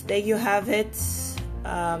 guys, there you have it.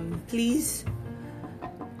 Please,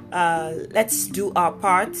 let's do our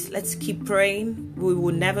part. Let's keep praying. We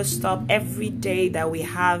will never stop. Every day that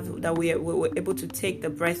we're able to take the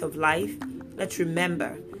breath of life, let's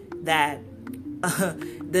remember that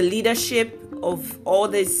the leadership of all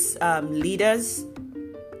these leaders,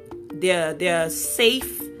 their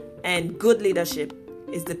safe and good leadership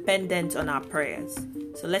is dependent on our prayers.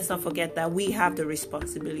 So let's not forget that we have the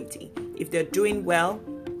responsibility. If they're doing well,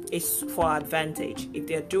 it's for our advantage. If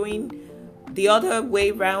they're doing the other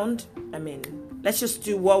way round, let's just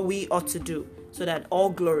do what we ought to do so that all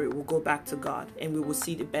glory will go back to God and we will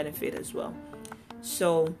see the benefit as well.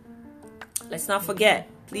 So let's not forget,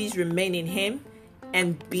 please remain in Him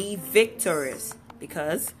and be victorious,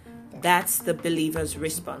 because that's the believer's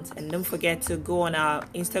response. And don't forget to go on our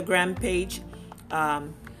Instagram page,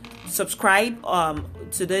 subscribe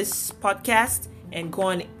to this podcast, and go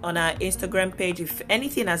on our Instagram page. If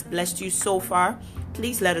anything has blessed you so far,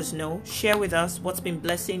 please let us know. Share with us what's been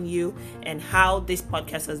blessing you and how this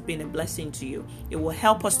podcast has been a blessing to you. It will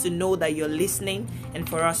help us to know that you're listening, and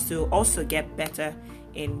for us to also get better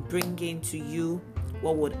in bringing to you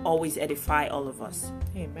what would always edify all of us.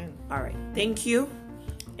 Amen. All right. Thank you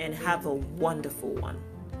and have a wonderful one.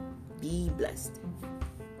 Be blessed.